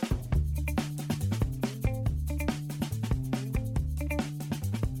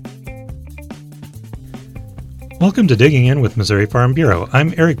Welcome to Digging In with Missouri Farm Bureau.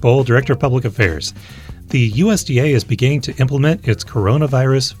 I'm Eric Bohl, Director of Public Affairs. The USDA is beginning to implement its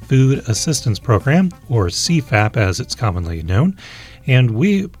Coronavirus Food Assistance Program, or CFAP as it's commonly known, and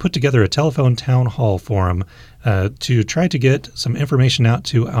we put together a telephone town hall forum to try to get some information out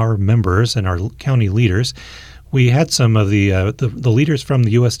to our members and our county leaders. We had some of the leaders from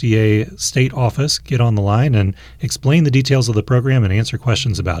the USDA state office get on the line and explain the details of the program and answer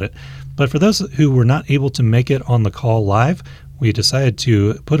questions about it. But for those who were not able to make it on the call live, we decided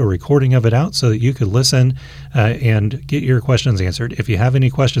to put a recording of it out so that you could listen and get your questions answered. If you have any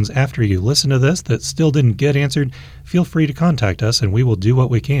questions after you listen to this that still didn't get answered, feel free to contact us and we will do what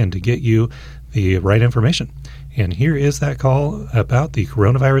we can to get you the right information. And here is that call about the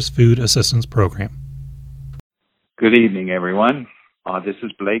Coronavirus Food Assistance Program. Good evening, everyone. This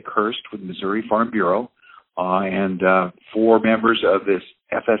is Blake Hurst with Missouri Farm Bureau, and 4 members of this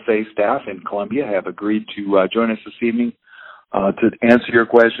FSA staff in Columbia have agreed to join us this evening to answer your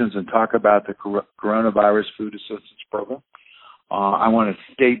questions and talk about the Coronavirus Food Assistance Program. I want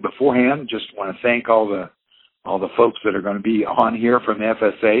to state beforehand, just want to thank all the folks that are going to be on here from the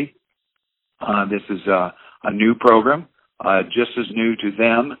FSA. This is a new program, just as new to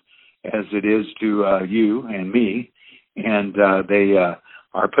them as it is to you and me, and they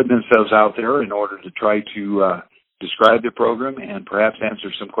are putting themselves out there in order to try to describe the program and perhaps answer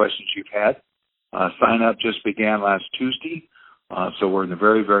some questions you've had. Sign up just began last Tuesday, so we're in the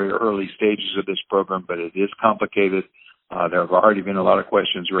very, very early stages of this program, but it is complicated. There have already been a lot of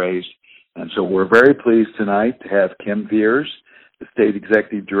questions raised, and so we're very pleased tonight to have Kim Veers, the State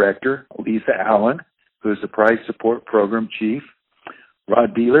Executive Director, Lisa Allen, who is the Price Support Program Chief,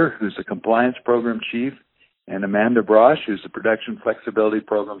 Rod Beeler, who's the Compliance Program Chief, and Amanda Brosh, who's the Production Flexibility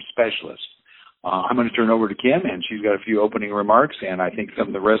Program Specialist. I'm going to turn over to Kim, and she's got a few opening remarks, and I think some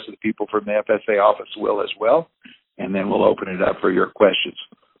of the rest of the people from the FSA office will as well, and then we'll open it up for your questions.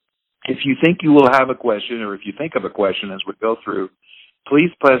 If you think you will have a question, or if you think of a question as we go through,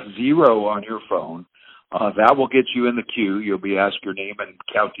 please press 0 on your phone. That will get you in the queue. You'll be asked your name and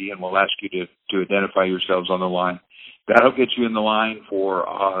county, and we'll ask you to identify yourselves on the line. That'll get you in the line for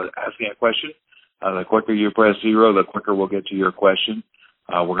asking a question. The quicker you press 0, the quicker we'll get to your question.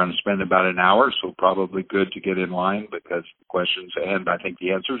 We're going to spend about an hour, so probably good to get in line because the questions and I think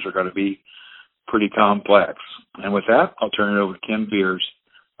the answers are going to be pretty complex. And with that, I'll turn it over to Kim Veers,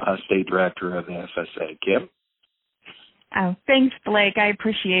 State Director of the FSA. Kim? Thanks, Blake. I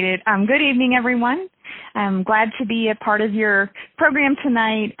appreciate it. Good evening, everyone. I'm glad to be a part of your program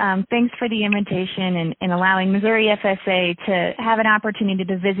tonight. Thanks for the invitation and allowing Missouri FSA to have an opportunity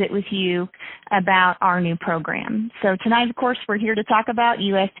to visit with you about our new program. So tonight, of course, we're here to talk about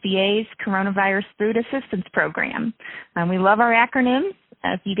USDA's Coronavirus Food Assistance Program. We love our acronyms.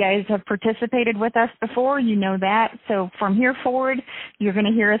 If you guys have participated with us before, you know that. So from here forward, you're going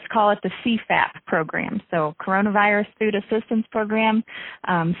to hear us call it the CFAP program. So Coronavirus Food Assistance Program,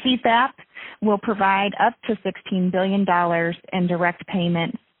 CFAP, will provide up to $16 billion in direct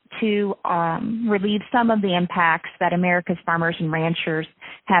payments to relieve some of the impacts that America's farmers and ranchers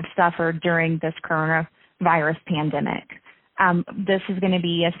have suffered during this coronavirus pandemic. This is going to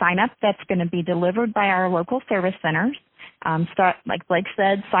be a sign-up that's going to be delivered by our local service centers. Like Blake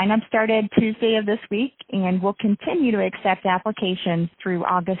said, sign-up started Tuesday of this week, and we'll continue to accept applications through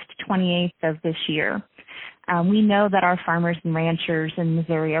August 28th of this year. We know that our farmers and ranchers in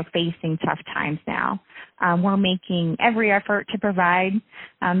Missouri are facing tough times now. We're making every effort to provide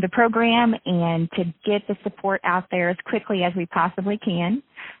the program and to get the support out there as quickly as we possibly can.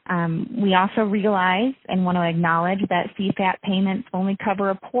 We also realize and want to acknowledge that CFAP payments only cover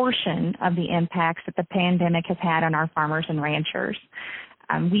a portion of the impacts that the pandemic has had on our farmers and ranchers.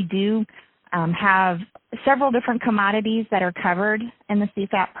 We do have several different commodities that are covered in the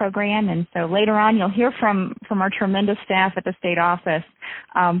CFAP program, and so later on you'll hear from our tremendous staff at the state office.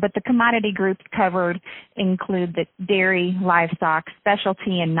 But the commodity groups covered include the dairy, livestock,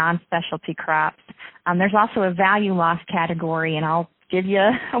 specialty, and non-specialty crops. There's also a value loss category, and I'll give you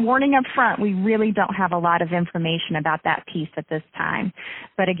a warning up front. We really don't have a lot of information about that piece at this time.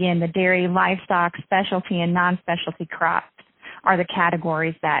 But again, the dairy, livestock, specialty, and non-specialty crops are the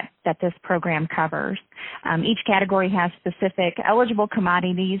categories that this program covers. Each category has specific eligible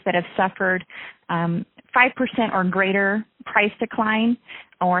commodities that have suffered 5% or greater price decline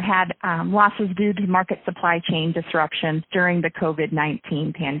or had losses due to market supply chain disruptions during the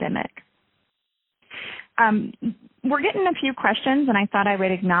COVID-19 pandemic. we're getting a few questions, and I thought I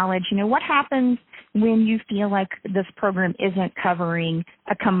would acknowledge, what happens when you feel like this program isn't covering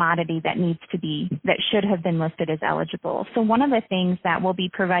a commodity that should have been listed as eligible. So one of the things that we'll be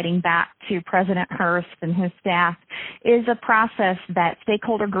providing back to President Hurst and his staff is a process that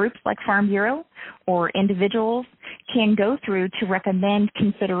stakeholder groups like Farm Bureau or individuals can go through to recommend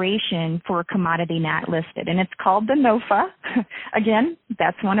consideration for a commodity not listed. And it's called the NOFA. Again,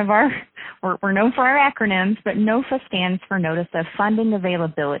 that's we're known for our acronyms, but NOFA stands for Notice of Funding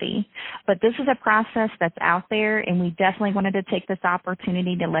Availability. But this is a process that's out there, and we definitely wanted to take this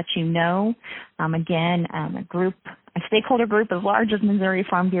opportunity to let you know. A stakeholder group as large as Missouri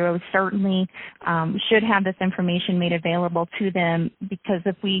Farm Bureau certainly should have this information made available to them, because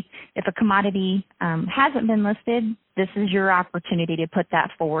if a commodity hasn't been listed, this is your opportunity to put that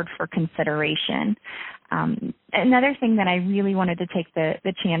forward for consideration. Another thing that I really wanted to take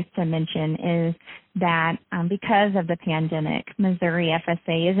the chance to mention is that because of the pandemic, Missouri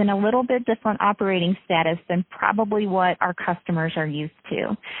FSA is in a little bit different operating status than probably what our customers are used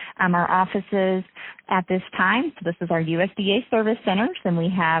to. Our offices at this time, so this is our USDA service centers, and we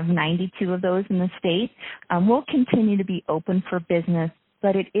have 92 of those in the state, will continue to be open for business,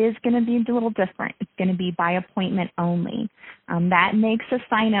 but it is going to be a little different. It's going to be by appointment only. That makes a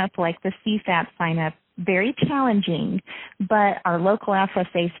sign-up like the CFAP sign-up very challenging, but our local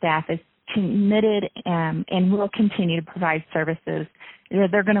FSA staff is committed and will continue to provide services.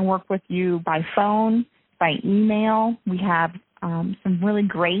 They're going to work with you by phone, by email. We have some really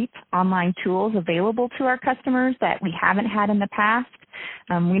great online tools available to our customers that we haven't had in the past.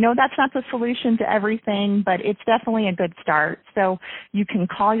 We know that's not the solution to everything, but it's definitely a good start. So you can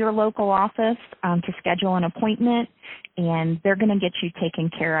call your local office to schedule an appointment, and they're going to get you taken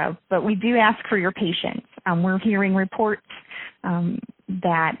care of. But we do ask for your patience. We're hearing reports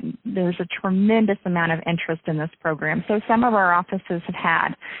that there's a tremendous amount of interest in this program. So some of our offices have had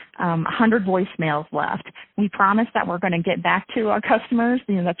 100 voicemails left. We promise that we're going to get back to our customers.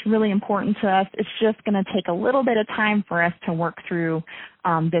 That's really important to us. It's just going to take a little bit of time for us to work through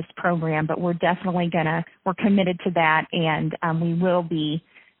this program, but we're definitely we're committed to that, and we will be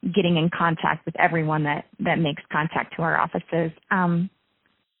getting in contact with everyone that makes contact to our offices.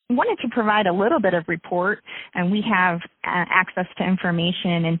 Wanted to provide a little bit of report, and we have access to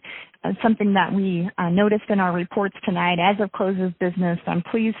information, and something that we noticed in our reports tonight. As of close of business, I'm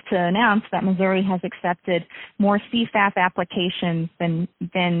pleased to announce that Missouri has accepted more CFAP applications than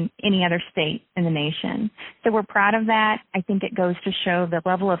any other state in the nation. So we're proud of that. I think it goes to show the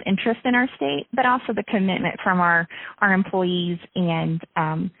level of interest in our state, but also the commitment from our employees, and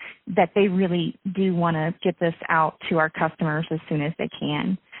that they really do want to get this out to our customers as soon as they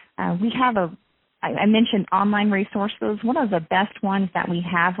can. We have I mentioned online resources. One of the best ones that we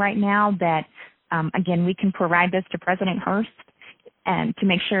have right now that, again, we can provide this to President Hurst and to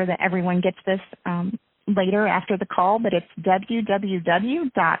make sure that everyone gets this later after the call, but it's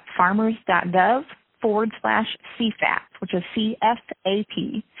www.farmers.gov/CFAP, which is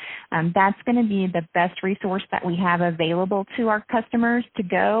CFAP. That's going to be the best resource that we have available to our customers to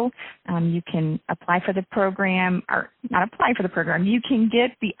go. You can apply for the program, or not apply for the program. You can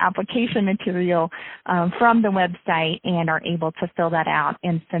get the application material from the website and are able to fill that out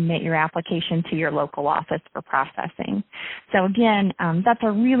and submit your application to your local office for processing. So again, that's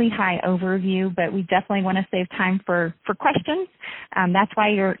a really high overview, but we definitely want to save time for questions. That's why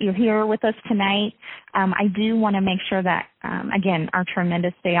you're here with us tonight. I do want to make sure that, again, our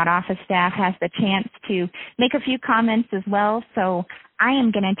tremendous Stay Out Office staff has the chance to make a few comments as well. So I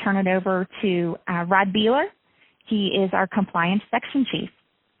am going to turn it over to Rod Beeler. He is our Compliance Section Chief.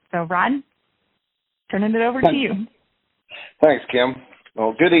 So, Rod, turning it over to you. Thanks, Kim.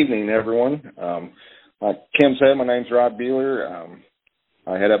 Well, good evening, everyone. Like Kim said, my name's Rod Beeler.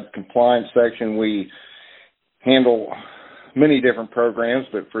 I head up the Compliance Section. We handle many different programs,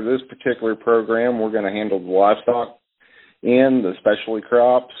 but for this particular program, we're going to handle the livestock and the specialty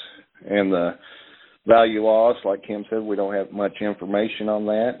crops and the value loss. Like Kim said, we don't have much information on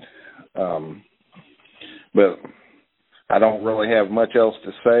that. But I don't really have much else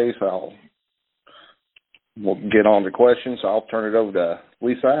to say, so we'll get on to questions. So I'll turn it over to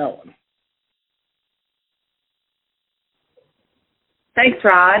Lisa Allen. Thanks,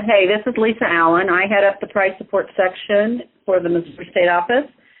 Rod. Hey, this is Lisa Allen. I head up the Price Support Section for the Missouri State Office.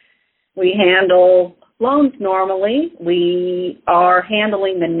 We handle loans normally. We are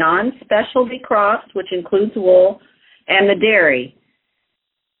handling the non-specialty crops, which includes wool, and the dairy.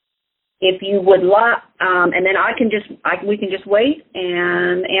 If you would like, and then we can just wait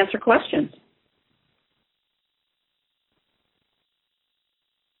and answer questions.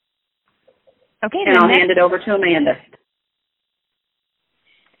 Okay, and I'll hand it over to Amanda.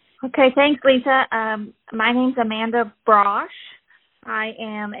 Okay, thanks, Lisa. My name's Amanda Brosh. I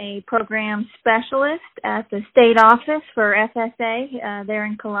am a program specialist at the state office for FSA there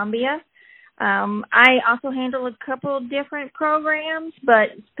in Columbia. I also handle a couple of different programs, but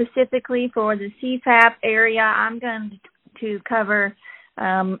specifically for the CFAP area, I'm going to cover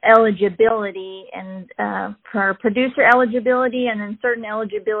eligibility and for producer eligibility and then certain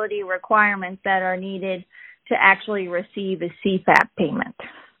eligibility requirements that are needed to actually receive a CFAP payment.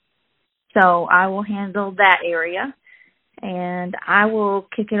 So I will handle that area, and I will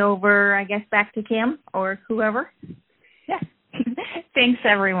kick it over, I guess, back to Kim or whoever. Yeah. Thanks,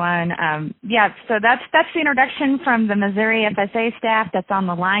 everyone. So that's the introduction from the Missouri FSA staff that's on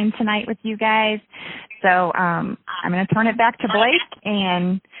the line tonight with you guys. So I'm going to turn it back to Blake,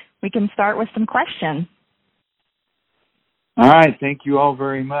 and we can start with some questions. All right. Thank you all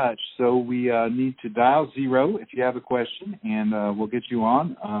very much. So we need to dial 0 if you have a question, and we'll get you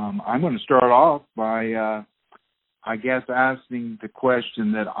on. I'm going to start off by, I guess, asking the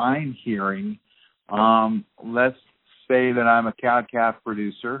question that I'm hearing. Let's say that I'm a cow-calf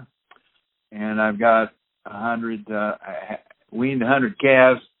producer, and I've got 100, weaned 100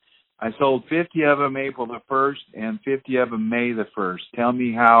 calves. I sold 50 of them April the 1st and 50 of them May the 1st. Tell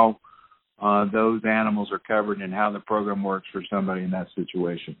me how those animals are covered and how the program works for somebody in that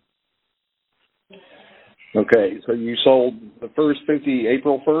situation. Okay, so you sold the first 50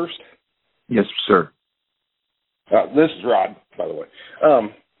 April 1st? Yes, sir. This is Rod, by the way.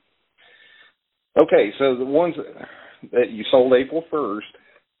 Okay, so the ones that you sold April 1st,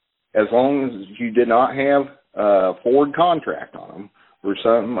 as long as you did not have a forward contract on them or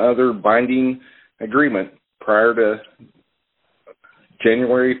some other binding agreement prior to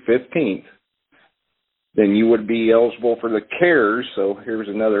January 15th, then you would be eligible for the CARES. So here's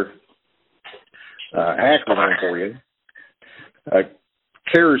another acronym for you.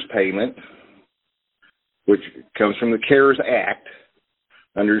 CARES payment, which comes from the CARES Act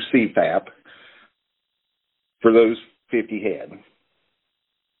under CFAP, for those 50 head.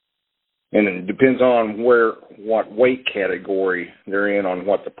 And it depends on what weight category they're in on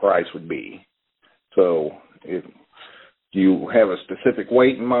what the price would be. So do you have a specific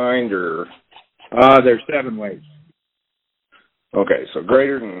weight in mind, or? There's 7 weights. Okay, so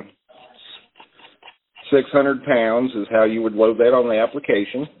greater than 600 pounds is how you would load that on the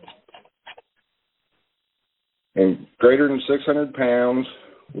application. And greater than 600 pounds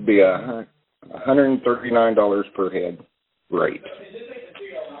would be $139 per head rate.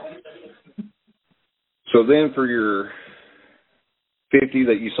 So then for your 50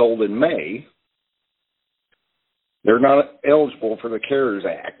 that you sold in May, they're not eligible for the CARES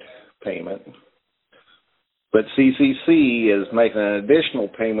Act payment, but CCC is making an additional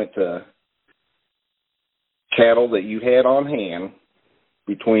payment to cattle that you had on hand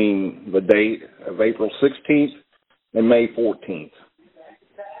between the date of April 16th and May 14th.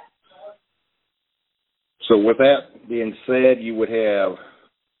 So with that being said, you would have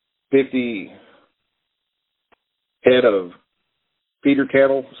 50 head of feeder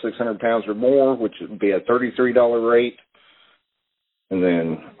cattle, 600 pounds or more, which would be a $33 rate. And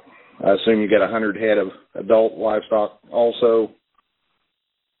then I assume you get 100 head of adult livestock also.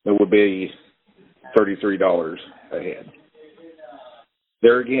 It would be $33 a head.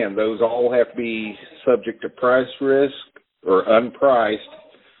 There again, those all have to be subject to price risk or unpriced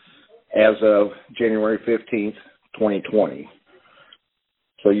as of January 15th, 2020.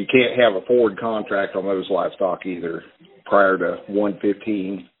 So you can't have a forward contract on those livestock either prior to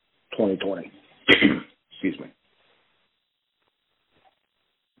 1/15/2020. Excuse me.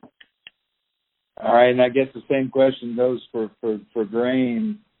 All right, and I guess the same question goes for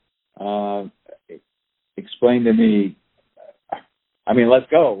grain. Explain to me. I mean, let's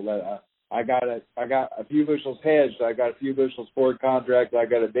go. I got a few bushels hedged. I got a few bushels forward contract. I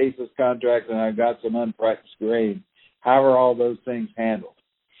got a basis contract, and I got some unpriced grain. How are all those things handled?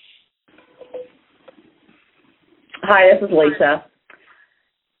 Hi, this is Lisa.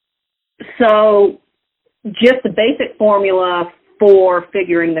 So just the basic formula for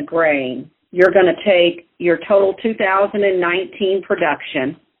figuring the grain. You're going to take your total 2019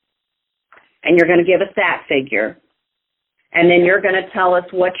 production, and you're going to give us that figure. And then you're going to tell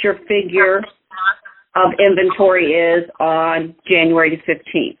us what your figure of inventory is on January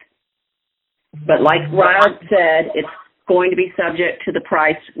 15th. But like Rod said, it's going to be subject to the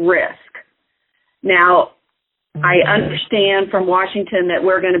price risk. Now, I understand from Washington that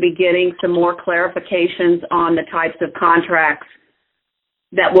we're going to be getting some more clarifications on the types of contracts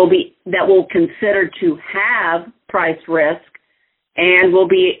that will consider to have price risk and will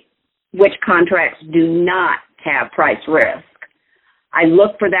be which contracts do not have price risk. I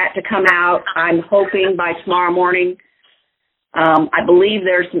look for that to come out. I'm hoping by tomorrow morning. I believe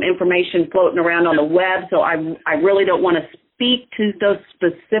there's some information floating around on the web, so I really don't want to speak to those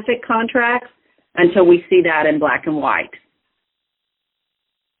specific contracts until we see that in black and white.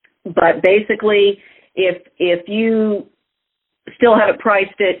 But basically, if you still haven't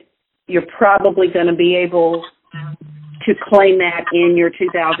priced it, you're probably going to be able to claim that in your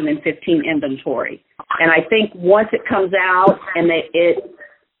 2015 inventory. And I think once it comes out and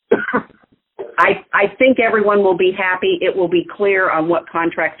I think everyone will be happy. It will be clear on what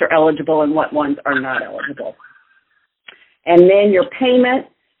contracts are eligible and what ones are not eligible. And then your payment,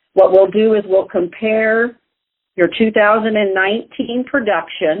 what we'll do is we'll compare your 2019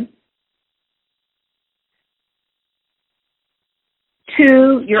 production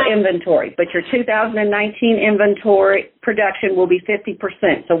to your inventory. But your 2019 inventory production will be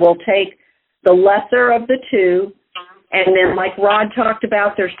 50%. So we'll take the lesser of the two. And then, like Rod talked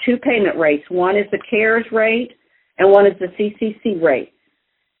about, there's two payment rates. One is the CARES rate, and one is the CCC rate.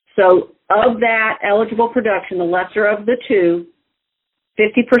 So of that eligible production, the lesser of the two,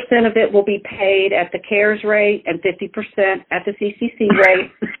 50% of it will be paid at the CARES rate and 50% at the CCC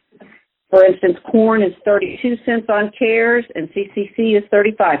rate. For instance, corn is 32 cents on CARES, and CCC is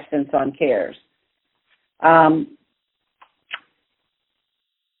 35 cents on CARES.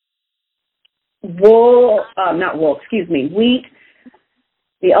 Wheat.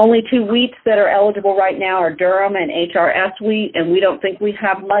 The only two wheats that are eligible right now are Durham and HRS wheat, and we don't think we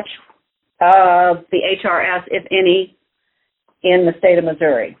have much of the HRS, if any, in the state of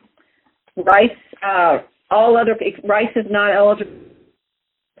Missouri. Rice, rice is not eligible.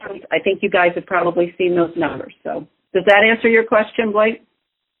 I think you guys have probably seen those numbers. So does that answer your question, Blake?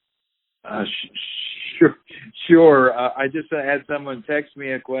 Sure. I just had someone text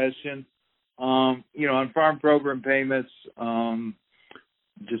me a question. On farm program payments,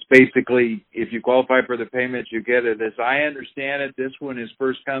 just basically, if you qualify for the payment, you get it. As I understand it, this one is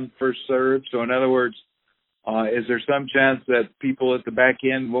first come, first served. So in other words, is there some chance that people at the back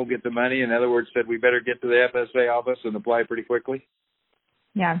end won't get the money? In other words, that we better get to the FSA office and apply pretty quickly?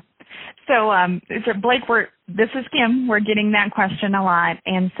 Yeah. So Blake, this is Kim. We're getting that question a lot,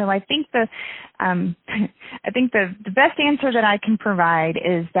 and so I think the best answer that I can provide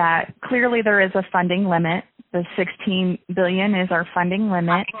is that clearly there is a funding limit. The $16 billion is our funding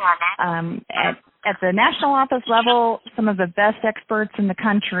limit. At the national office level, some of the best experts in the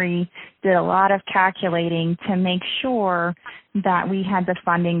country did a lot of calculating to make sure that we had the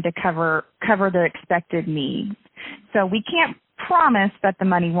funding to cover the expected needs. So we can't promise that the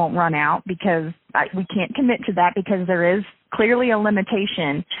money won't run out because we can't commit to that because there is clearly a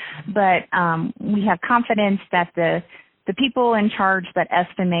limitation. But we have confidence that the people in charge that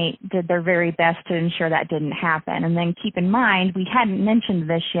estimate did their very best to ensure that didn't happen. And then keep in mind, we hadn't mentioned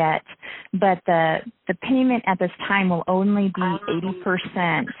this yet, but the payment at this time will only be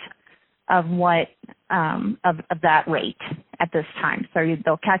 80% of what of that rate at this time. So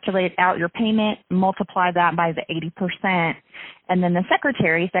they'll calculate out your payment, multiply that by the 80%, and then the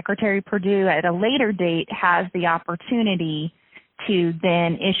Secretary Perdue at a later date has the opportunity to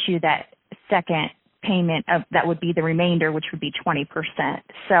then issue that second payment of that would be the remainder, which would be 20%.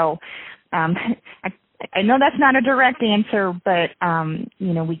 So I know that's not a direct answer, but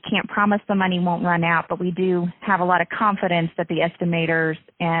we can't promise the money won't run out, but we do have a lot of confidence that the estimators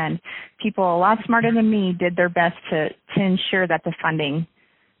and people a lot smarter than me did their best to ensure that the funding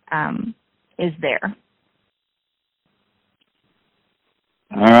is there.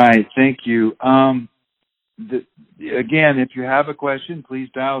 All right, thank you. Again, if you have a question, please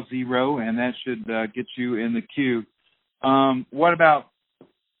dial 0, and that should get you in the queue. What about?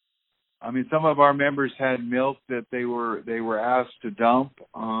 Some of our members had milk that they were asked to dump,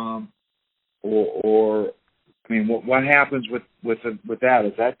 what happens with that?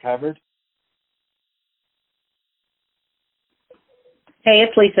 Is that covered? Hey,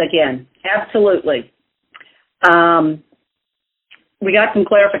 it's Lisa again. Absolutely. We got some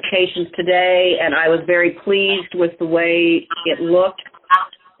clarifications today, and I was very pleased with the way it looked.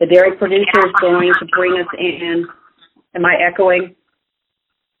 The dairy producer is going to bring us in. Am I echoing?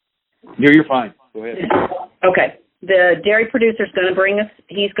 No, you're fine. Go ahead. Okay. The dairy producer is going to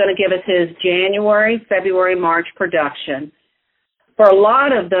he's going to give us his January, February, March production. For a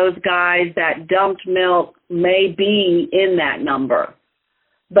lot of those guys, that dumped milk may be in that number.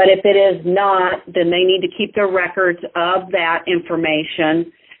 But if it is not, then they need to keep their records of that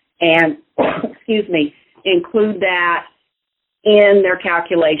information and, include that in their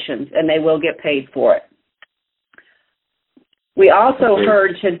calculations, and they will get paid for it. We also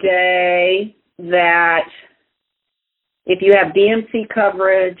heard today that if you have DMC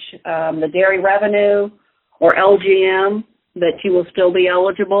coverage, the dairy revenue, or LGM, that you will still be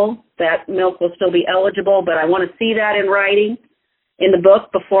eligible. That milk will still be eligible, but I want to see that in writing in the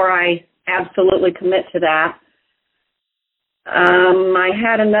book before I absolutely commit to that. I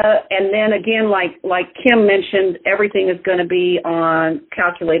had another, and then again, like Kim mentioned, everything is going to be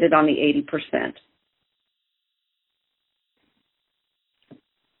calculated on the 80%.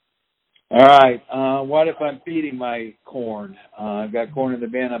 All right. What if I'm feeding my corn? I've got corn in the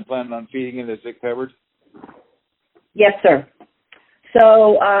bin. I'm planning on feeding it. Is it covered? Yes, sir.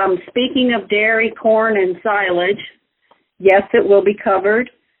 So speaking of dairy, corn, and silage, yes, it will be covered.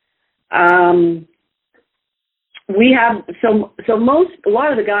 We have a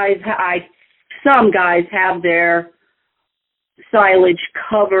lot of the guys, some guys have their silage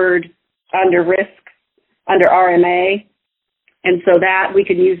covered under risk, under RMA, and so that we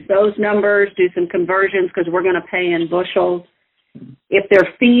can use those numbers, do some conversions because we're going to pay in bushels. If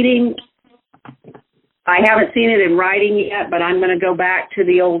they're feeding, I haven't seen it in writing yet, but I'm going to go back to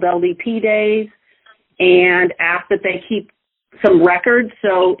the old LDP days and ask that they keep some records.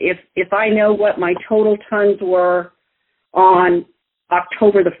 So if I know what my total tons were on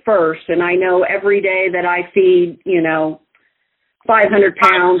October the 1st, and I know every day that I feed, 500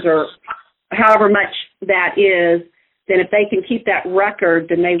 pounds or however much that is, then if they can keep that record,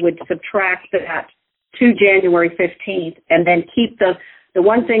 then they would subtract that to January 15th and then keep the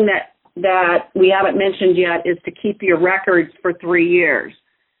one thing that we haven't mentioned yet is to keep your records for 3 years.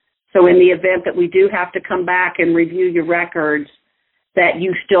 So in the event that we do have to come back and review your records, that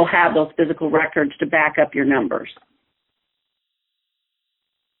you still have those physical records to back up your numbers.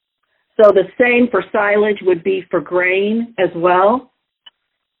 So the same for silage would be for grain as well.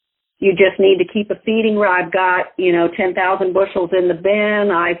 You just need to keep a feeding where I've got, 10,000 bushels in the bin.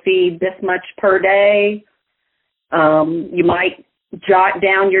 I feed this much per day. You might jot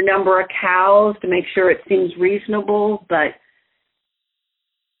down your number of cows to make sure it seems reasonable, but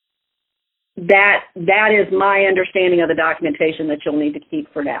that is my understanding of the documentation that you'll need to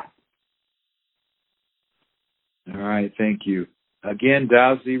keep for now. All right, thank you. Again,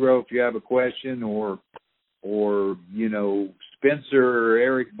 dial 0 if you have a question, or Spencer, or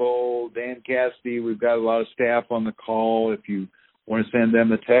Eric Bowl, Dan Cassidy. We've got a lot of staff on the call. If you want to send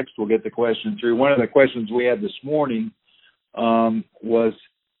them a text, we'll get the question through. One of the questions we had this morning was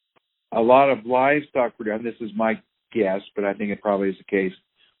a lot of livestock producers. This is my guess, but I think it probably is the case.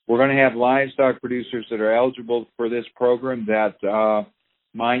 We're going to have livestock producers that are eligible for this program that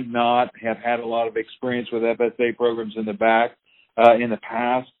might not have had a lot of experience with FSA programs in the past.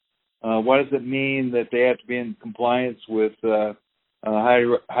 What does it mean that they have to be in compliance with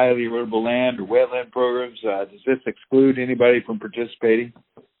highly erodible land or wetland programs? Does this exclude anybody from participating?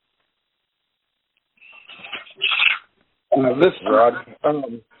 This is Rod.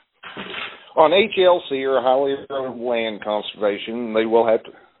 On HLC or highly erodible land conservation, they will have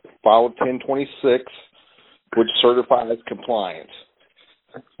to file a 1026, which certifies compliance.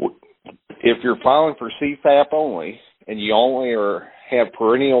 If you're filing for CFAP only, and you only have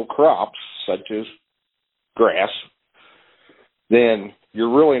perennial crops such as grass, then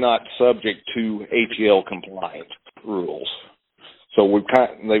you're really not subject to HEL compliance rules. So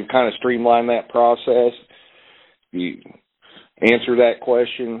they've kind of streamlined that process. You answer that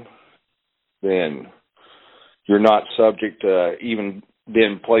question, then you're not subject to even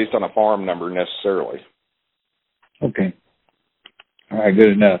being placed on a farm number necessarily. Okay. All right, good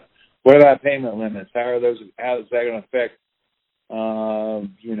enough. What about payment limits? How is that going to affect,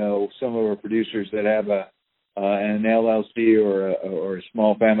 some of our producers that have an LLC or a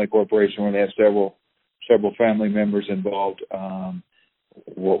small family corporation where they have several family members involved? How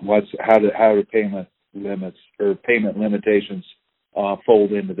do payment limits or payment limitations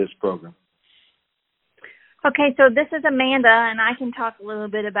fold into this program? Okay, so this is Amanda, and I can talk a little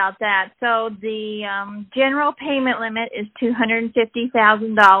bit about that. So the general payment limit is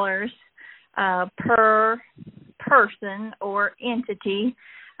 $250,000 per person or entity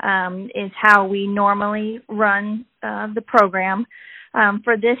is how we normally run the program.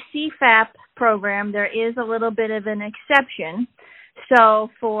 For this CFAP program, there is a little bit of an exception. So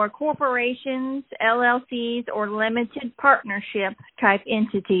for corporations, LLCs, or limited partnership type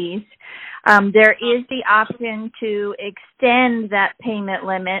entities, there is the option to extend that payment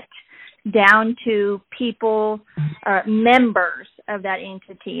limit down to people, members of that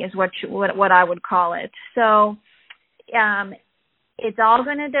entity is what I would call it. So it's all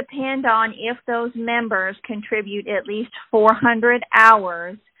going to depend on if those members contribute at least 400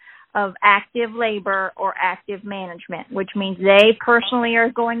 hours of active labor or active management, which means they personally are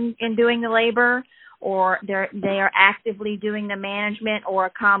going and doing the labor, or they are actively doing the management, or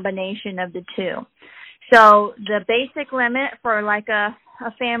a combination of the two. So the basic limit for like a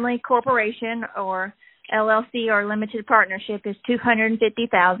family corporation or LLC or limited partnership is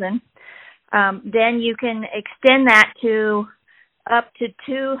 $250,000. Then you can extend that to up to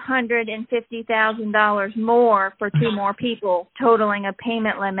 $250,000 more for two more people, totaling a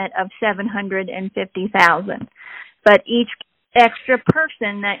payment limit of $750,000. But each extra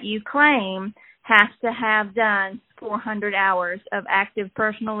person that you claim has to have done 400 hours of active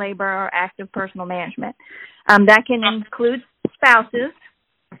personal labor or active personal management. That can include spouses,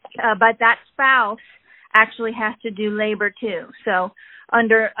 but that spouse actually has to do labor too. So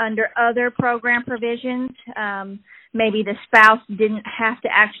under other program provisions, maybe the spouse didn't have to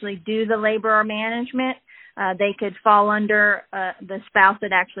actually do the labor or management. They could fall under the spouse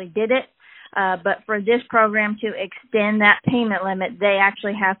that actually did it. But for this program to extend that payment limit, they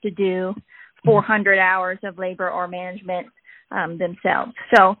actually have to do 400 hours of labor or management themselves.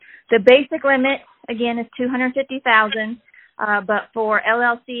 So the basic limit, again, is $250,000. But for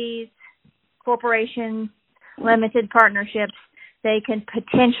LLCs, corporations, limited partnerships, they can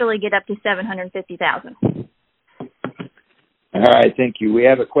potentially get up to $750,000. All right, thank you. We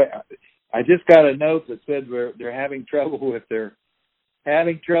have I just got a note that said they're having trouble with their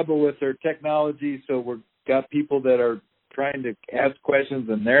technology, so we've got people that are trying to ask questions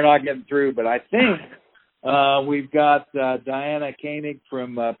and they're not getting through. But I think we've got Diana Koenig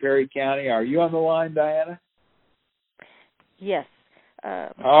from Perry County. Are you on the line, Diana? Yes.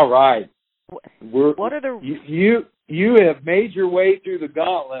 All right. What are the you have made your way through the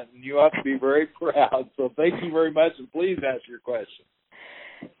gauntlet, and you ought to be very proud. So thank you very much, and please ask your question.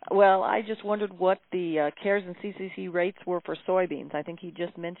 Well, I just wondered what the CARES and CCC rates were for soybeans. I think he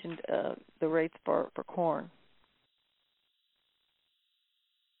just mentioned the rates for corn.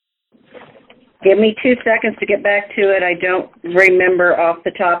 Give me 2 seconds to get back to it. I don't remember off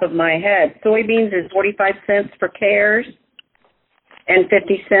the top of my head. Soybeans is 45 cents for CARES and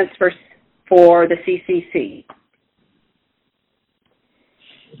 50 cents for the CCC.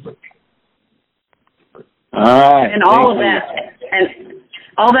 All right. And all of that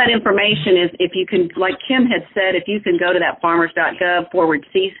information is, if you can, like Kim had said, if you can go to that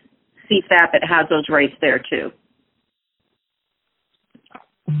farmers.gov/CFAP, it has those rates there too.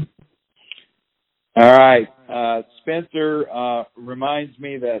 All right. Spencer reminds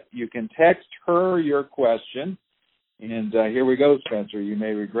me that you can text her your question. And here we go, Spencer. You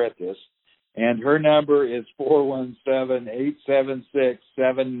may regret this. And her number is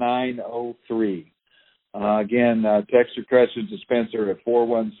 417-876-7903. Again, text your question to Spencer at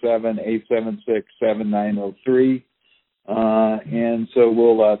 417-876-7903. And so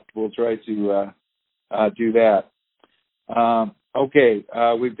we'll try to do that. Okay,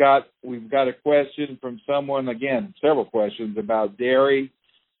 we've got a question from someone, again, several questions about dairy.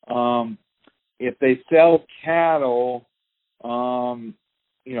 If they sell cattle,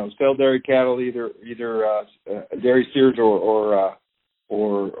 sell dairy cattle, either dairy steers or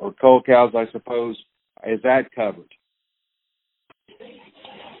cull cows, I suppose, is that covered?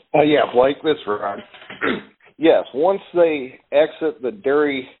 Yeah, Blake, this is Ron. Yes, once they exit the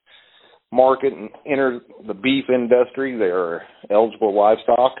dairy market and enter the beef industry, they are eligible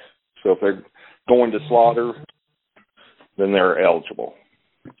livestock. So if they're going to slaughter, then they're eligible.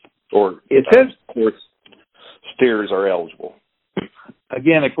 Or it says, of course, steers are eligible.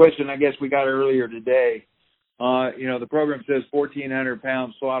 Again, a question I guess we got earlier today. The program says 1,400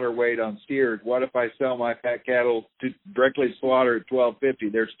 pounds slaughter weight on steers. What if I sell my fat cattle to directly slaughter at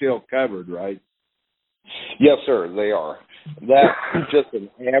 $1,250? They're still covered, right? Yes, sir, they are. That's just an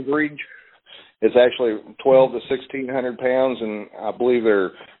average. It's actually 1,200 to 1,600 pounds, and I believe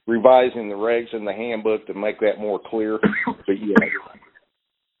they're revising the regs in the handbook to make that more clear. But yeah.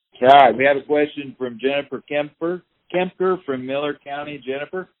 All right, we have a question from Jennifer Kemper from Miller County.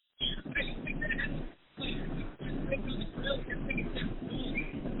 Jennifer?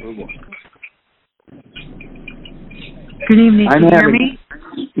 Good evening. Can you hear me?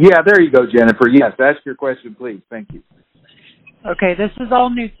 Yeah, there you go, Jennifer. Yes, ask your question, please. Thank you. Okay, this is all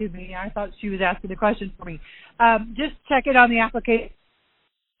new to me. I thought she was asking the question for me. Just check it on the application.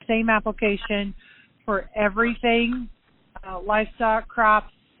 Same application for everything, livestock,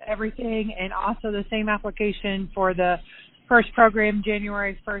 crops, everything, and also the same application for the first program,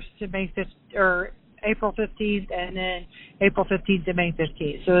 January 1st to May 5th, or April 15th, and then April 15th to May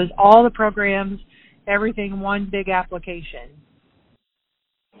 15th. So it's all the programs, everything, one big application.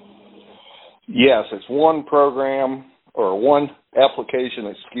 Yes, it's one program one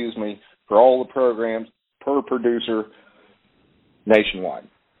application, for all the programs per producer nationwide.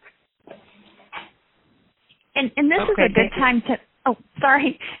 And this is a good time to. Oh,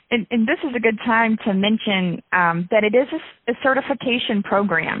 sorry. And this is a good time to mention that it is a certification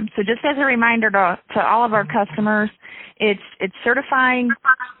program. So just as a reminder to all of our customers, it's certifying,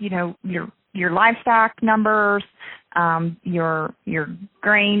 your livestock numbers, your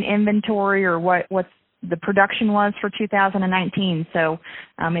grain inventory, or what the production was for 2019. So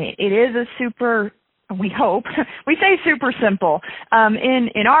it is a super. We hope. We say super simple.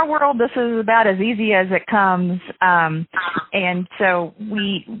 In our world, this is about as easy as it comes, and so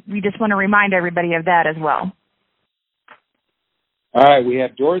we just want to remind everybody of that as well. All right, we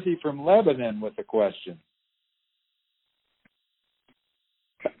have Dorothy from Lebanon with a question.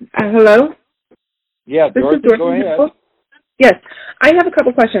 Hello? Yeah, Dorothy, go ahead. Yes, I have a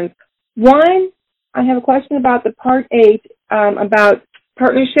couple questions. One, I have a question about the Part 8, about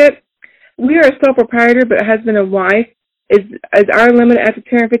partnership. We are a sole proprietor, but a husband and wife. Is our limit at the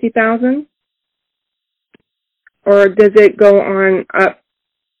 $250,000, or does it go on up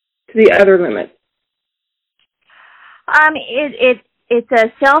to the other limit? It's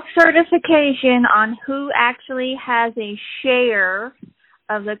a self-certification on who actually has a share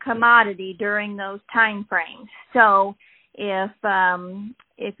of the commodity during those time frames. So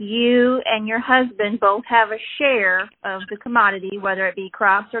if you and your husband both have a share of the commodity, whether it be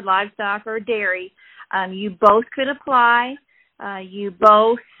crops or livestock or dairy, you both could apply. You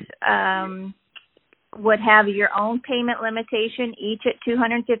both would have your own payment limitation, each at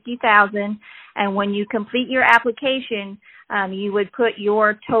 $250,000. And when you complete your application, you would put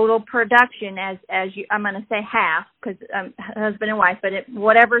your total production as you. I'm going to say half because husband and wife, but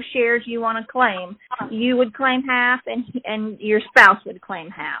whatever shares you want to claim, you would claim half, and your spouse would claim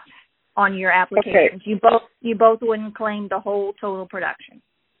half on your application. Okay. You both wouldn't claim the whole total production.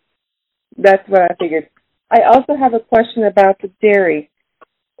 That's what I figured. I also have a question about the dairy.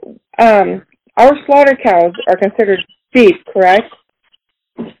 Our slaughter cows are considered beef, correct?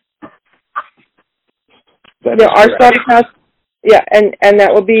 Our slaughter cows. Yeah, and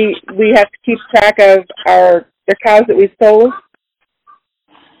that will be, we have to keep track of the cows that we've sold?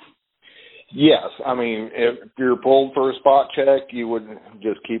 Yes. I mean, if you're pulled for a spot check, you would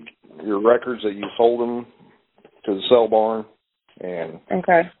just keep your records that you sold them to the sale barn. And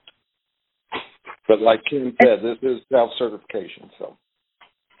okay. But like Kim said, this is self-certification. So.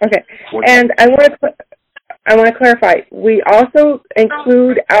 Okay. And I want to clarify, we also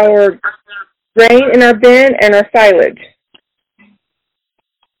include our grain in our bin and our silage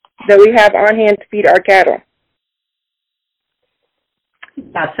that we have on hand to feed our cattle.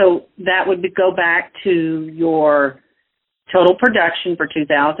 Yeah, so that would go back to your total production for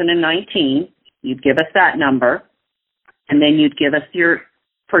 2019. You'd give us that number, and then you'd give us your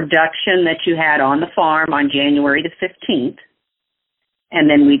production that you had on the farm on January the 15th, and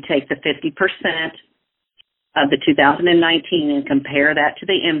then we'd take the 50% of the 2019 and compare that to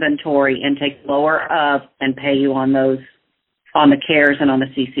the inventory and take lower of and pay you on those, on the CARES and on the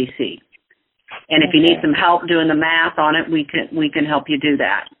CCC. And if you need some help doing the math on it, we can help you do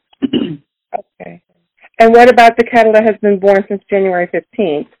that. Okay. And what about the cattle that has been born since January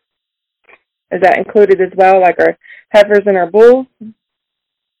 15th? Is that included as well, like our heifers and our bulls?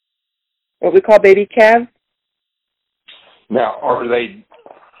 What we call baby calves? Now, are they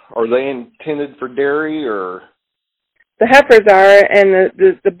intended for dairy or? The heifers are, and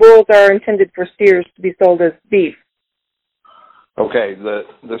the bulls are intended for steers to be sold as beef. Okay,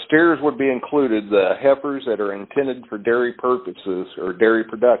 the steers would be included. The heifers that are intended for dairy purposes or dairy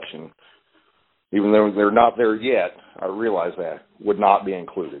production, even though they're not there yet, I realize that, would not be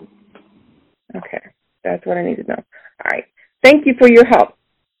included. Okay, that's what I need to know. All right, thank you for your help.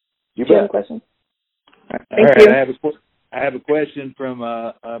 You Do you bet. have a question? Thank you. I have a question from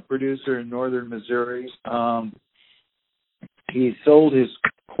a producer in northern Missouri. He sold his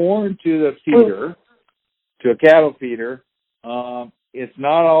corn to the feeder, to a cattle feeder. It's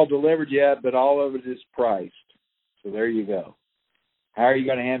not all delivered yet, but all of it is priced. So there you go. How are you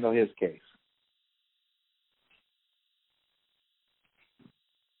going to handle his case?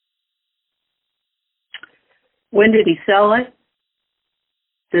 When did he sell it?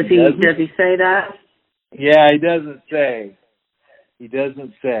 Does he say that? Yeah, he doesn't say. He just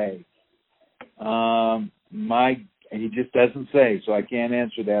doesn't say, so I can't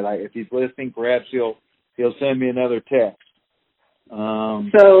answer that. If he's listening, perhaps he'll send me another text.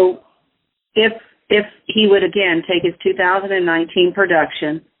 So if he would, again, take his 2019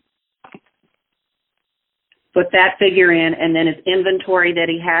 production, put that figure in, and then his inventory that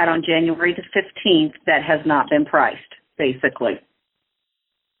he had on January the 15th that has not been priced. basically.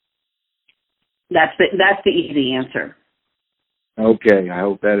 That's the easy answer. Okay, I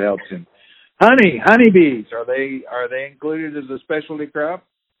hope that helps him. Honeybees, are they included as a specialty crop?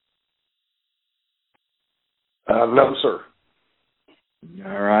 No, sir.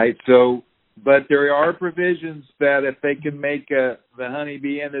 All right. So, but there are provisions that if they can make the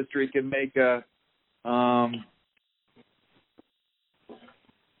honeybee industry can make a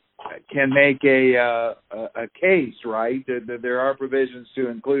case, right? There are provisions to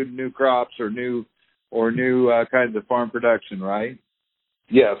include new crops or new kinds of farm production, right?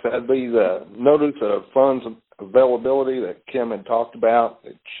 Yes, that'd be the notice of funds availability that Kim had talked about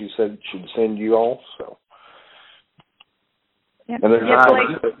that she said she'd send you all. So, yep. And there's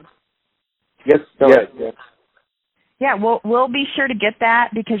yes, go ahead. Yes. Yeah, we'll be sure to get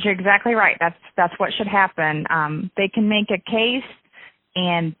that because you're exactly right. That's what should happen. They can make a case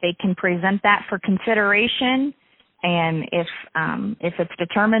and they can present that for consideration. And if it's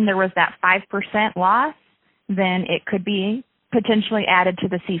determined there was that 5% loss, then it could be potentially added to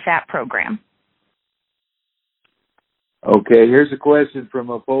the CFAP program. Okay, here's a question from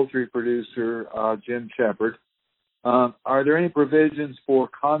a poultry producer, Jim Shepard. Are there any provisions for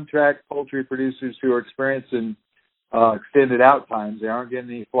contract poultry producers who are experiencing extended out times? They aren't getting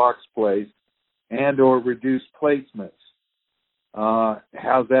any flocks placed and or reduced placements.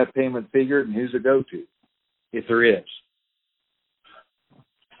 How's that payment figured and who's it go to, if there is?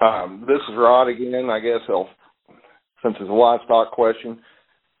 This is Rod again. I guess since it's a livestock question,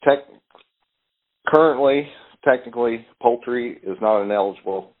 currently, technically, poultry is not an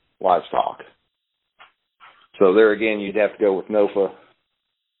eligible livestock. So there again, you'd have to go with NOFA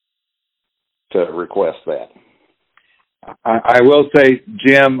to request that. I will say,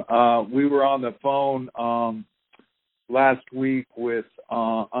 Jim, we were on the phone last week with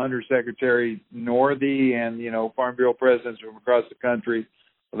Undersecretary Northey and, Farm Bureau presidents from across the country.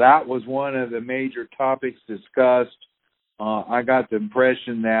 That was one of the major topics discussed. I got the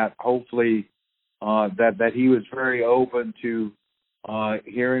impression that hopefully that he was very open to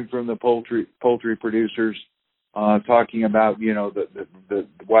hearing from the poultry producers, talking about the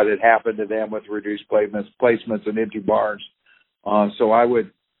what had happened to them with reduced placements and empty barns. So I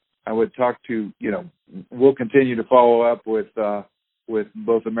would talk to we'll continue to follow up with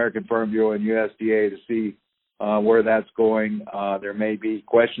both American Farm Bureau and USDA to see where that's going. There may be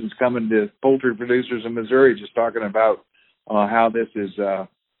questions coming to poultry producers in Missouri just talking about how this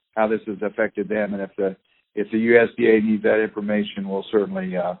has affected them, and if the USDA needs that information, we'll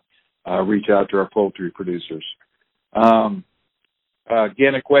certainly reach out to our poultry producers.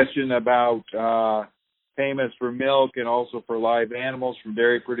 Again, a question about payments for milk and also for live animals from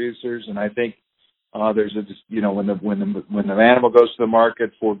dairy producers, and I think there's when the animal goes to the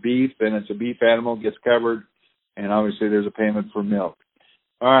market for beef, and it's a beef animal, gets covered, and obviously there's a payment for milk.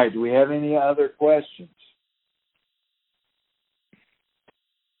 All right, do we have any other questions?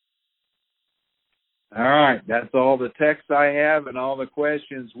 All right, that's all the text I have and all the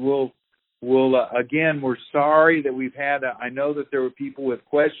questions. We'll again, we're sorry that we've had. I know that there were people with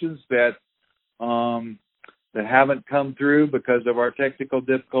questions that haven't come through because of our technical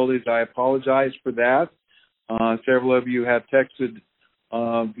difficulties. I apologize for that. Several of you have texted,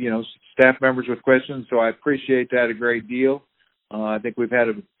 staff members with questions, so I appreciate that a great deal. I think we've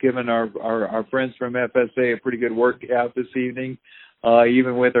given our friends from FSA a pretty good workout this evening,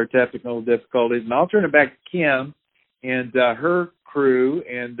 even with our technical difficulties. And I'll turn it back to Kim and her crew,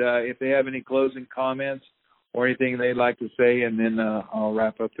 and if they have any closing comments or anything they'd like to say, and then I'll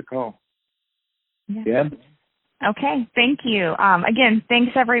wrap up the call. Yeah. Kim? Okay, thank you. Again,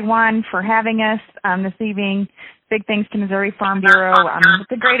 thanks everyone for having us this evening. Big thanks to Missouri Farm Bureau.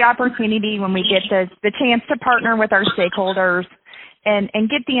 It's a great opportunity when we get the chance to partner with our stakeholders and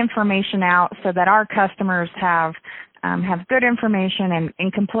get the information out so that our customers have good information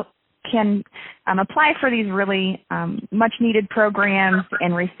and can apply for these really much needed programs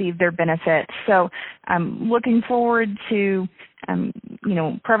and receive their benefits. So I'm looking forward to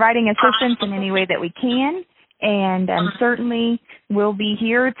providing assistance in any way that we can, and certainly we'll be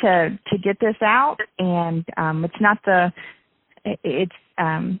here to get this out. And it's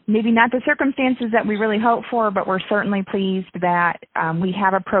maybe not the circumstances that we really hope for, but we're certainly pleased that we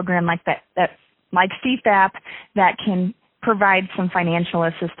have a program like that like CFAP that can provide some financial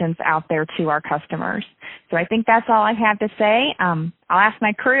assistance out there to our customers. So I think that's all I have to say. I'll ask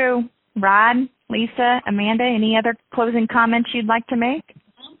my crew, Rod, Lisa, Amanda, any other closing comments you'd like to make?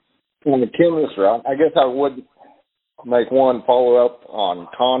 Well, Kim, this Rod, I guess I would make one follow-up on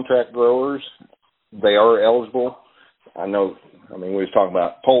contract growers. They are eligible. We was talking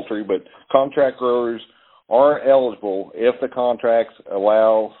about poultry, but contract growers are eligible if the contracts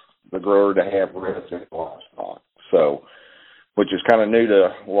allow the grower to have resident livestock. So, which is kind of new to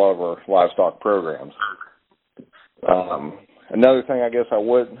a lot of our livestock programs. Another thing I guess I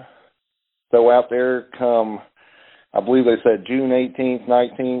would throw out there, I believe they said June 18th,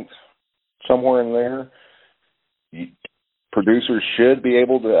 19th, somewhere in there, producers should be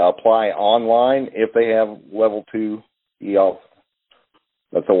able to apply online if they have level 2 EOF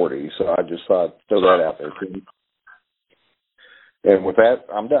authority. So I just thought I'd throw that out there too. And with that,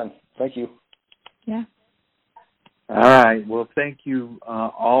 I'm done. Thank you. Yeah. All right. Well, thank you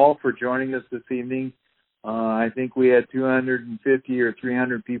all for joining us this evening. I think we had 250 or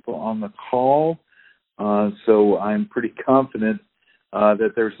 300 people on the call, so I'm pretty confident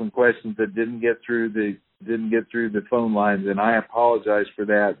that there's some questions that didn't get through the phone lines, and I apologize for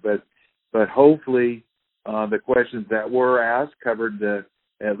that. But hopefully the questions that were asked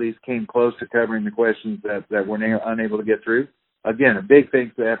at least came close to covering the questions that were unable to get through. Again, a big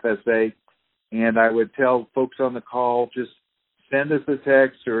thanks to FSA, and I would tell folks on the call, just send us a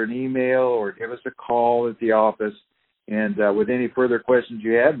text or an email or give us a call at the office, and with any further questions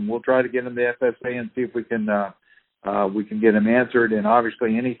you have, and we'll try to get them to FSA and see if we can get them answered. And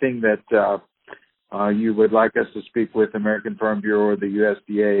obviously, anything that you would like us to speak with American Farm Bureau or the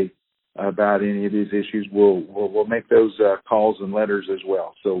USDA about any of these issues, we'll make those calls and letters as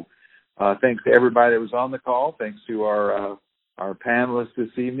well. So thanks to everybody that was on the call. Thanks to our panelists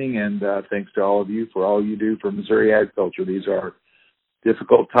this evening, and thanks to all of you for all you do for Missouri agriculture. These are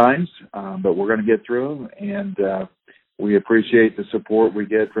difficult times, but we're going to get through them, and we appreciate the support we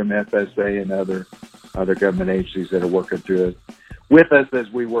get from FSA and other government agencies that are working through it with us as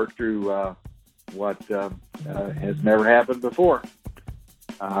we work through what has never happened before.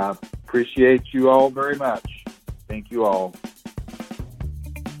 Appreciate you all very much. Thank you all.